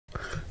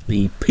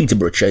The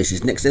Peterborough Chase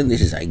is next then.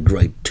 This is a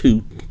grade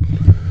 2,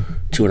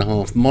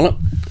 2.5 miler.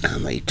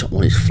 And the top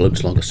one is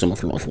Floats Like a Summer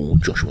for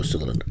Joshua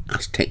Sutherland,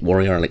 Aztec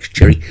Warrior, Alex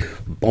Cherry,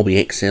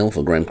 Bobby XL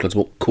for Graham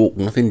Clutterbuck, Cork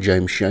Nothing,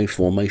 James Shea,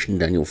 Formation,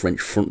 Daniel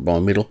French, Front by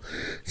Middle,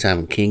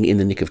 Sam King, In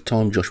the Nick of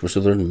Time, Joshua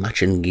Sutherland,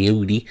 Match and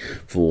Giudi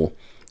for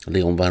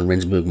Leon Van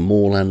Rensburg,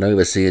 Moorland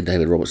Overseer,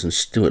 David Robertson,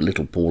 Stuart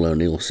Little, Paul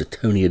O'Neill,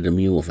 Satonia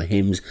Demure for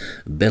Hymns,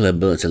 Bella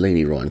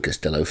Bertolini, Ryan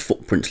Costello,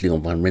 Footprints,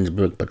 Leon Van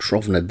Rensburg,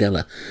 Petrovna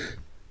Della,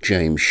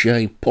 James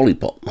Shea,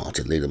 Polypop,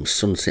 Martin Leadham,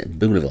 Sunset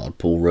Boulevard,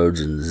 Paul Rhodes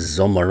and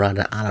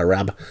Zomarada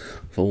Alarab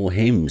for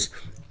Hymns.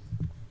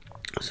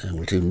 So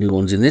we'll do new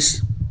ones in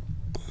this.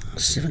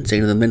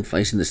 17 of them then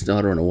facing the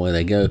starter and away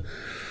they go.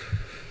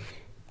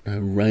 No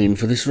rain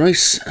for this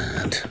race,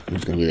 and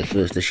who's going to be the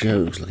first to show?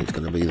 Looks like it's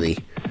going to be the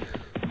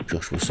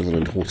Joshua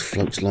Sutherland horse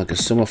Floats Like a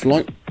Summer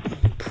Flight.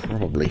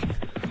 Probably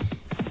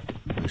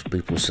most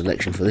people's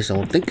selection for this, I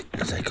would think,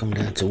 as they come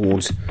down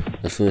towards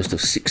the first of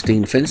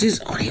 16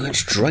 fences. Oh, he went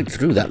straight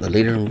through that, the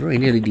leader, and very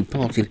nearly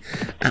departed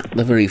at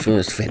the very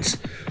first fence.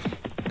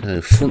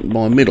 So Front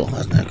by Middle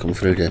has now come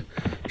through to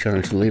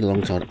challenge the lead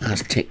alongside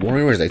Aztec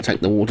Warrior as they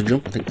take the water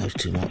jump. I think those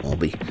two might well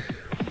be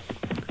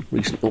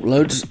recent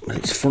uploads.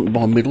 It's Front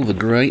by Middle, the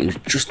grey, who's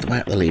just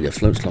about the leader.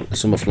 Floats Like the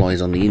Summer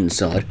Flies on the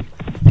inside.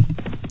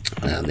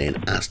 And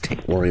then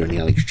Aztec Warrior in the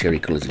Alex Cherry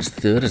colours is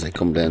third as they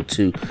come down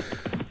to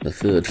the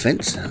third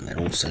fence, and they're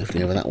all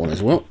safely over that one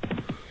as well.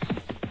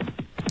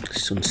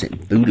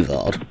 Sunset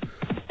Boulevard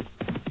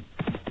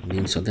on the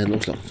inside there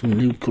looks like some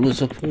new colours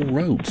for Paul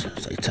Rhodes, so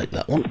they take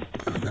that one,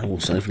 and they're all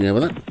safely over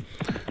that,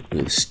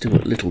 with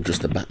Stuart Little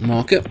just the back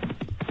marker.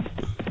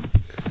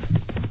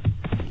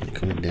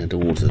 Coming down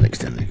towards the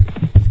next end,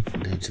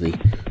 down to the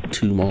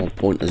 2 mile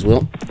point as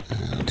well,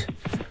 and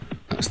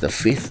that's the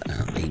fifth,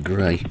 and the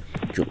grey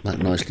jumped that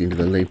nicely into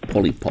the lead.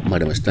 Polypop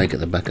made a mistake at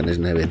the back and has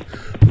now been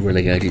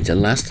relegated to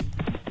last.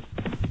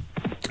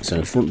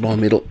 So Front by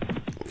Middle,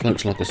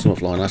 Floats Like a Summer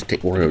Fly, and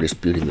Aztec Warrior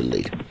disputing the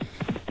lead.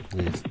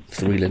 With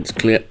 3 lengths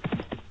clear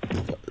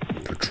of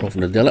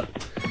Petrovna Della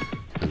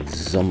and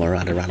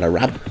Zomarada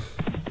Alarab.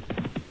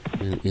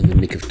 In the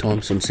nick of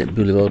time, Sunset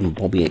Boulevard and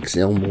Bobby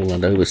XL,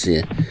 Moorland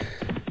Overseer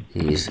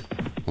is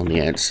on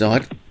the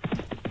outside.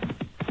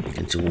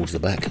 Again towards the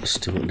back,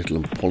 Stuart Little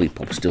and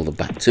Polypop still the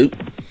back two.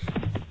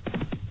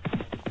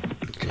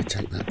 They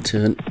take that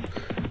turn,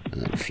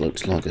 and that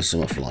Floats Like a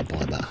Summer Fly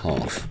by about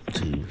half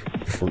to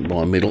Front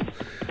by Middle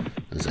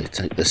as they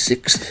take the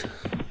 6th.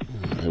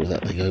 Over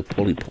that they go,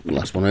 Polypop, the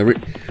last one over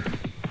it.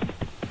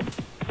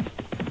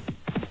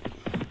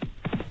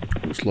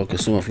 Looks Like a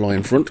Summer Fly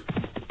in front.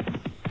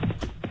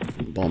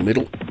 Front by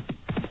Middle.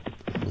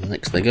 Over the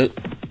next they go.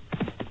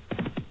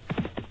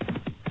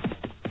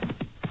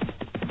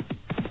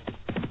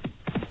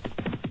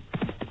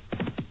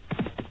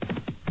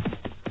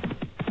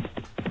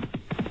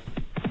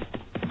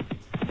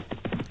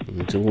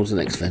 And towards the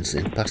next fence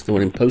then, past the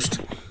one in post.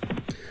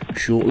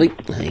 Shortly,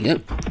 there you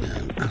go,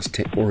 and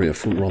Aztec Warrior,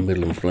 Front by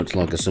Middle and Floats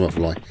Like a Summer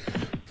Fly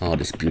are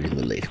disputing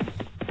the lead.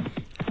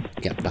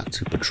 Get back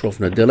to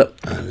Petrovna Della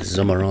and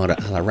Zomarada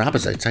Alarab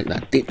as they take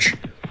that ditch.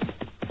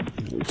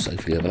 All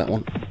safely over that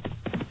one.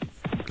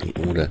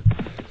 The order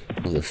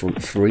of the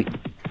front 3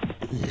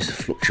 is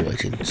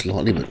fluctuating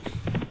slightly, but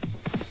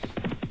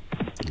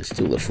it's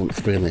still the front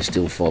 3 and they're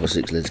still 5 or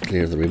 6 lengths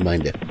clear of the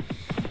remainder.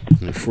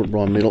 And Front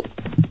by Middle,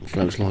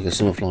 Floats Like a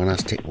Summer Fly and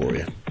Aztec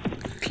Warrior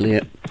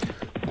clear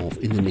of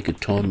In the Nick of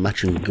Time,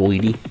 Match and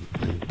Goidi,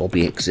 and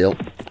Bobby XL,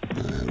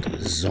 and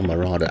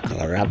Zomarada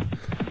Alarab,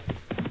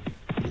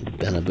 and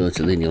Bella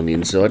Bertolini on the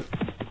inside.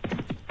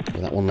 For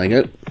that one they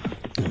go.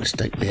 A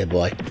mistake there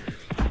by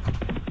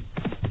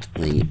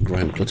the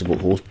Graham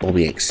Clutterbuck horse,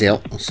 Bobby XL.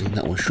 I've seen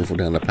that one shuffle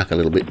down the pack a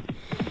little bit.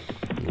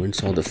 We're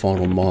inside the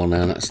final mile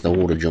now, that's the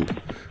order jump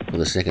for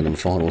the second and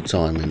final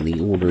time, and the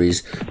order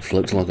is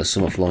Floats Like a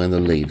Summer Fly in the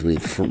lead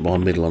with Front by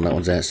Middle on that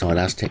one's outside,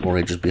 Aztec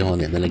Warrior just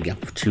behind them, then a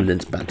gap of 2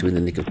 lengths back to In the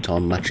Nick of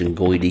Time, Match and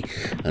Goidi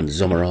and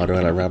Zomarada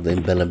Alarab,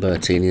 then Bella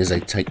Bertini as they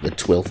take the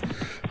 12th.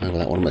 Over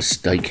that one, a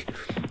mistake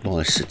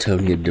by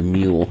Satonia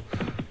Demure,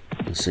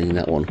 and seeing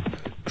that one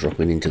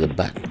dropping into the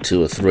back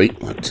 2 or 3,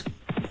 but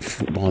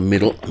Front by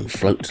Middle and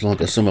Floats Like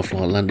a Summer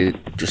Fly landed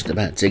just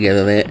about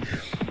together there.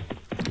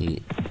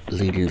 The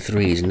leading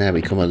 3 has now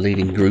become a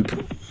leading group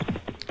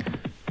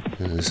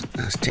as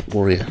Aztec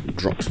Warrior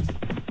drops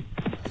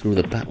through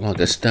the pack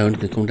like a stone.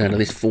 Can come down to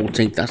this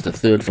 14th, that's the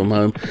 3rd from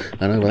home,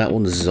 and over that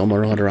one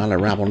Zomarada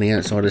Alarab on the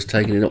outside has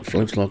taken it up.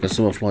 Floats Like a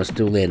Summer Fly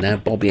still there now.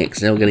 Bobby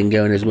XL getting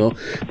going as well.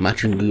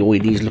 Match and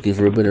Goidi's looking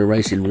for a bit of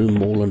racing room.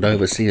 Moorland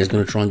Overseer is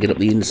going to try and get up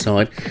the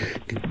inside.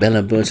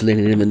 Bella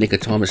Bertolini In the Nick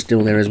of Time is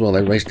still there as well.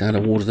 They race down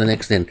towards the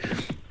next then.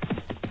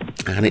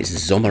 And it's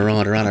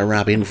Zomarada and a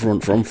Rab in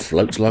front from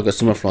Floats Like a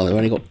Summerfly. They've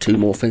only got 2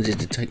 more fences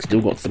to take, still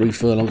got 3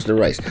 furlongs to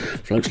race.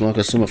 Floats Like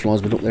a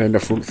Summerfly's been up there in the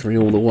front 3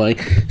 all the way,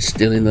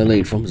 still in the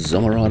lead from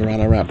Zomarada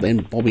and a Rab. Then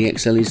Bobby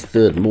XL is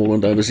 3rd.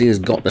 Moreland Overseer's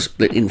got the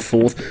split in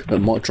 4th,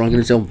 but might try and get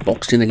himself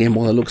boxed in again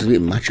by the looks of it.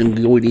 Match and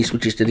Goidy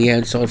switches to the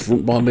outside,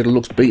 front by middle,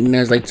 looks beaten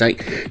as they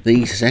take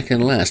the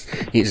second last.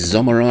 It's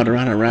Zomarada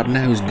and a Rab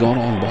now who's gone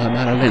on by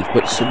about a length,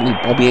 but suddenly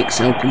Bobby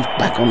XL comes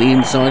back on the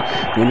inside,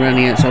 going around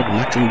the outside.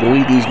 Match and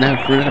Goidy's now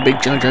putting a big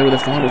charge over the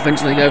final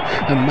fence. They go,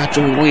 and Match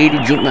and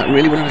Goidy jumped that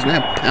really well and is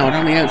now powered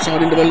on the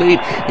outside into the lead.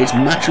 It's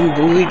Match and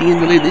Goidy in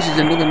the lead. This is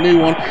another new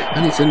one,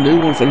 and it's a new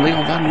one for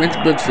Leon van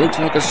Rensburg. Floats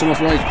Like a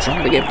Summerfly is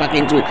trying to get back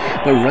into it,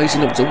 but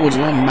racing up towards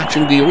the line. Match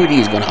and Goidy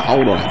is going to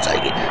hold on and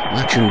take it.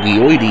 Match and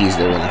Goidy is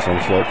the winner from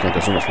Floats Like a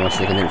Summerfly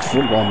second, then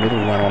front by middle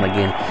ran on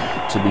again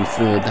to be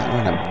 3rd. That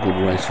ran a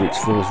good race for its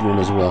first run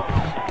as well.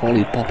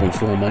 Polly Pop and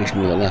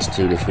Formation were the last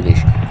 2 to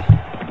finish.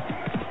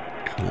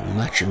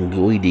 Match and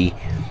Goidy,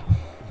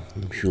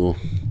 not sure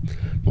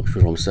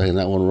I'm saying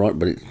that one right,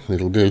 but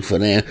it'll do for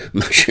now.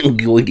 Match and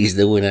Goidy's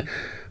the winner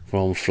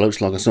from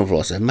Floats Like a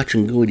Summerfly. So Match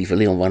and Goidy for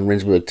Leon van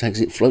Rensburg takes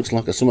it. Floats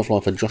Like a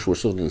Summerfly for Joshua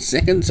Sutherland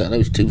second. So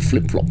those 2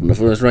 flip-flopped in the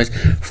first race.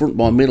 Front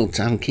by middle,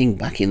 Tam King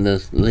back in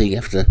the league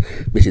after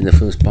missing the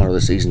first part of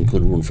the season.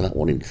 Good run for that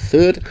one in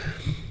 3rd.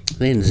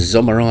 Then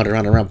Zomarada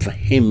and a Rab for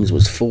Hems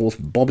was 4th.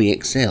 Bobby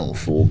XL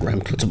for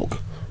Graham Clutterbuck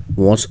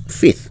was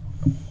 5th.